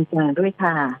จริงๆจังด้วย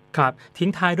ค่ะครับทิ้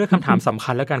งท้ายด้วยคำถามสำ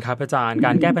คัญแล้วกันครับอาจารย์ก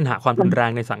ารแก้ปัญหาความรุนแร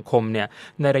งในสังคมเนี่ย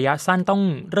ในระยะสั้นต้อง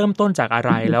เริ่มต้นจากอะไ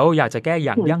รแล้วอยากจะแก้อ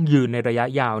ย่างยั่งยืนในระยะ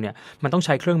ยาวเนี่ยมันต้องใ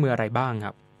ช้เครื่องมืออะไรบ้างค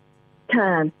รับค่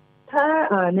ะถ้า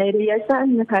ในระยะสั้น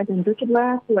นะคะผมคิดว่า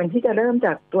ควรที่จะเริ่มจ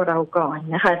ากตัวเราก่อน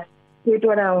นะคะ คือตั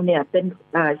วเราเนี่ยเป็น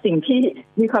สิ่งที่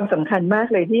มีความสำคัญมาก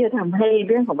เลยที่จะทำให้เ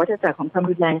รื่องของวัฏจักรของความ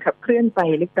รุนแรงขับเคลื่อนไป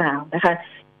หรือเปล่านะคะ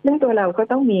ซึ่งตัวเราก็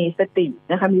ต้องมีสติ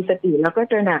นะคะมีสติแล้วก็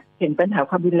ตระหนักเห็นปัญหา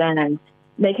ความรุนแรง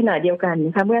ในขณะเดียวกันน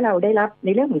ะคะเมื่อเราได้รับใน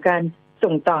เรื่องของการ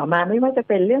ส่งต่อมาไม่ว่าจะ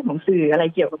เป็นเรื่องของสื่ออะไร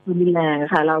เกี่ยวกับความรุนแรง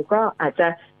ค่ะเราก็อาจจะ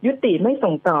ยุติไม่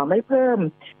ส่งต่อไม่เพิ่ม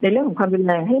ในเรื่องของความรุน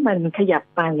แรงให้มันขยับ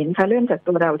ไปนะคะเริ่มจาก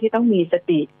ตัวเราที่ต้องมีส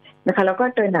ตินะคะแล้วก็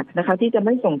ตระหนักนะคะที่จะไ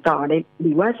ม่ส่งต่อห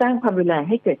รือว่าสร้างความรุนแรง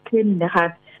ให้เกิดขึ้นนะคะ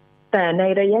แต่ใน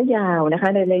ระยะยาวนะคะ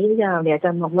ในระยะยาวเนี่ยจะ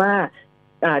มองว่า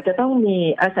จะต้องมี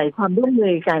อาศัยความร่วมมื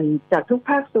อกันจากทุก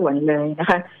ภาคส่วนเลยนะ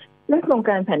คะเรื่องโครงก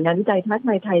ารแผนงานวิจัยท้าท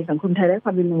ายไทยสังคมไทยและคว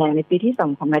ามรุนแรงในปีที่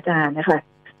2ของอาจารย์นะคะ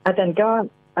อาจารย์ก็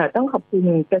ต้องขอบคุณ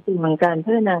กระทรวงการ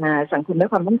พัฒนาสังคมและ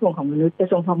ความมั่นคงของมนุษย์กระ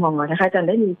ทรวงพม.นะคะอาจารย์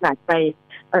ได้มีโอกาสไป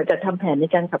จัดทำแผนใน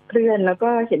การขับเคลื่อนแล้วก็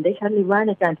เห็นได้ชัดเลยว่าใ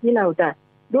นการที่เราจะ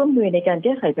ร่วมมือในการแ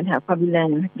ก้ไขปัญหาความรุนแรง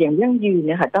อย่างยั่งยืน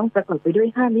นะคะต้องประกอบไปด้วย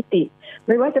5มิติไ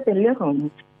ม่ว่าจะเป็นเรื่องของ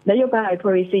นโยบาย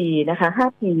policy นะคะ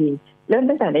 5P เริ่ม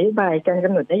ตั้งแต่นโยบายการก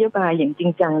ำหนดนโยบายอย่างจริ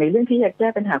งจังในเรื่องที่จะแก้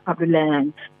ปัญหาความรุนแรง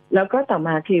แล้วก็ต่อม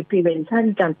าคือ prevention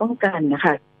การป้องกันนะค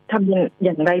ะทำอ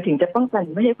ย่างไรถึงจะป้องกัน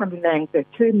ไม่ให้ความรุนแรงเกิด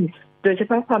ขึ้นโดยเฉ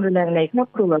พาะความรุนแรงในครอบ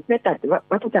ครัวเพื่อตัด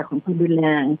วัฏจักรของความรุนแร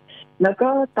งแล้วก็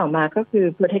ต่อมาก็คือ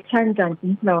protection การ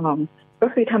คุ้มครองก็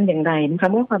คือทำอย่างไรนะคะ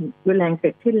เมื่อความรุนแรงเกิ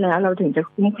ดขึ้นแล้วเราถึงจะ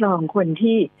คุ้มครองคน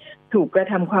ที่ถูกกระ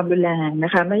ทำความรุนแรงน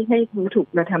ะคะไม่ให้เขาถูก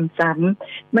กระทำซ้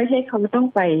ำไม่ให้เขาต้อง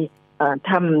ไป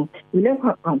ทำเรื่อง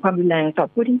ของความรุนแรงต่อ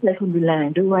ผู้ที่ใช้ความรุนแรง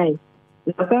ด้วย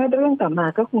แล้วก็เรื่องต่อมา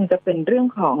ก็คงจะเป็นเรื่อง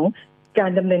ของกา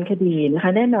รดำเนินคดีนะค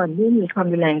ะแน่นอนที่มีความ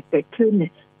รุนแรงเกิดขึ้น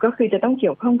ก็คือจะต้องเ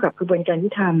กี่ยวข้องกับกระบวนการยุ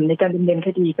ติธรรมในการดำเนินค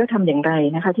ดีก็ทำอย่างไร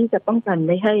นะคะที่จะป้องกันไ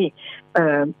ม่ให้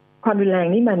ความรุนแรง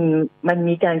นี่มัน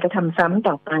มีการกระทำซ้ำ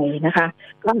ต่อไปนะคะ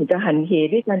ก็อาจจะหันเห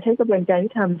ด้วยการใช้กระบวนการยุ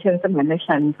ติธรรมเชิงสมาน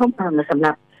ฉันท์เข้ามาสำห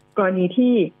รับกรณี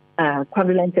ที่ความ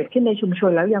รุนแรงเกิดขึ้นในชุมช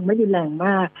นแล้วยังไม่รุนแรงม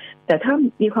ากแต่ถ้า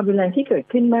มีความรุนแรงที่เกิด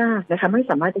ขึ้นมากนะคะไม่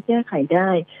สามารถจะแก้ไขได้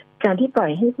การที่ปล่อ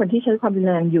ยให้คนที่ใช้ความรุน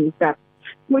แรงอยู่กับ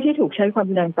ผู้ที่ถูกใช้ความ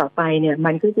รุนแรงต่อไปเนี่ย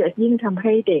มันก็จะยิ่งทำใ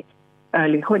ห้เด็ก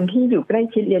หรือคนที่อยู่ใกล้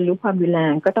ชิดเรียนรู้ความรุนแร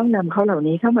งก็ต้องนำเขาเหล่า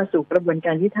นี้เข้ามาสู่กระบวนก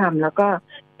ารยุติธรรมแล้วก็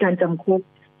การจำคุก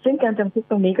ซึ่งการจำคุก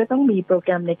ตรงนี้ก็ต้องมีโปรแก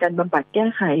รมในการบำบัดแก้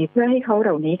ไขเพื่อให้เขาเห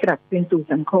ล่านี้กลับคืนสู่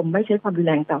สังคมไม่ใช้ความรุน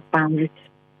แรงต่อไป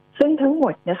ซึ่งทั้งหม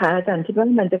ดนะคะอาจารย์คิดว่า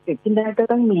มันจะเกิดขึ้นได้ก็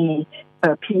ต้องมี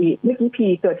P เมื่อกี้ P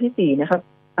ตัวที่4นะคะ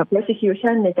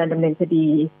prosecution ในการดำเนินคดี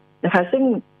นะคะซึ่ง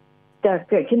จะ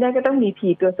เกิดขึ้นได้ก็ต้องมี P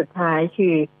ตัวสุดท้ายคื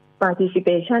อ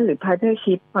participation หรือ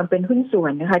partnership ความเป็นหุ้นส่ว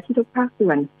นนะคะที่ทุกภาคส่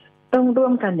วนต้องร่ว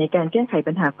มกันในการแก้ไข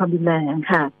ปัญหาความรุนแรง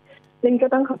ค่ะซึ่งก็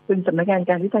ต้องขอบคุณสำนักงาน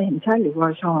การวิจัยแห่งชาติหรือว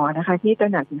ช.นะคะที่ตร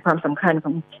ะหนักถึงความสำคัญข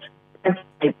องการ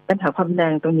แก้ไขปัญหาความรุนแร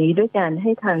งตรงนี้ด้วยการใ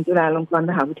ห้ทางจุฬาลงกรณ์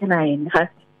มหาวิทยาลัยนะคะ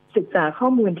ศึกษาข้อ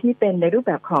มูลที่เป็นในรูปแ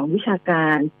บบของวิชากา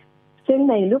รซึ่ง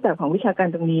ในรูปแบบของวิชาการ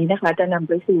ตรงนี้นะคะจะนำ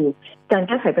ไปสู่การแ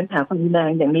ก้ไขปัญหาความรุนแร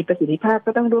งอย่างมีประสิทธิภาพ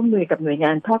ก็ต้องร่วมมือกับหน่วยง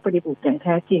านภาคปฏิบัติอย่างแ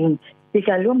ท้จริงมี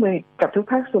การร่วมมือกับทุก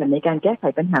ภาคส่วนในการแก้ไข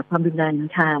ปัญหาความรุนแรง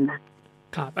ค่ะ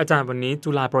ครับอาจารย์วันนี้จุ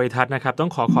ฬาบริทัศน์นะครับต้อ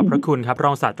งขอบพระคุณครับร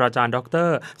องศาสตราจารย์ดร.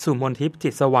สุมนทิพย์จิ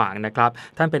ตสว่างนะครับ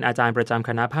ท่านเป็นอาจารย์ประจำค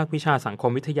ณะภาควิชาสังค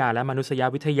มวิทยาและมนุษย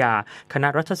วิทยาคณะ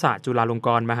รัฐศาสตร์จุฬาลงก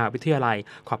รณ์มหาวิทยาลัย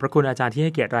ขอบพระคุณอาจารย์ที่ใ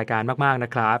ห้เกียรติรายการมากๆน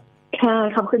ะครับค่ะ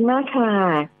ขอบคุณมากค่ะ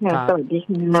สวัสดี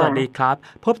ค่ะสวัสดีครับ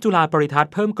พบจุฬาบริทัศ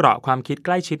น์เพิ่มเกราะความคิดใก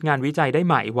ล้ชิดงานวิจัยได้ใ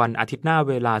หม่วันอาทิตย์หน้า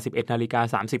เวลา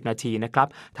 11:30 น.นะครับ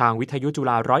ทางวิทยุจุ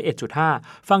ฬา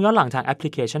 101.5 ฟังย้อนหลังทางแอปพ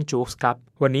ลิเคชันจู๊กส์ครับ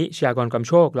วันนี้ชยากรกำ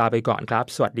โชคลาไปก่อนครับ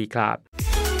สวัสดีครับ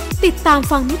ติดตาม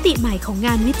ฟังมิติใหม่ของง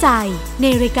านวิจัยใน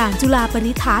รายการจุฬาบ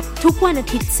ริทัศน์ทุกวันอา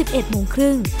ทิตย์ 11:30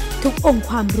 น.ทุกองค์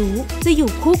ความรู้จะอยู่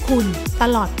คู่คุณต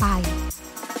ลอดไป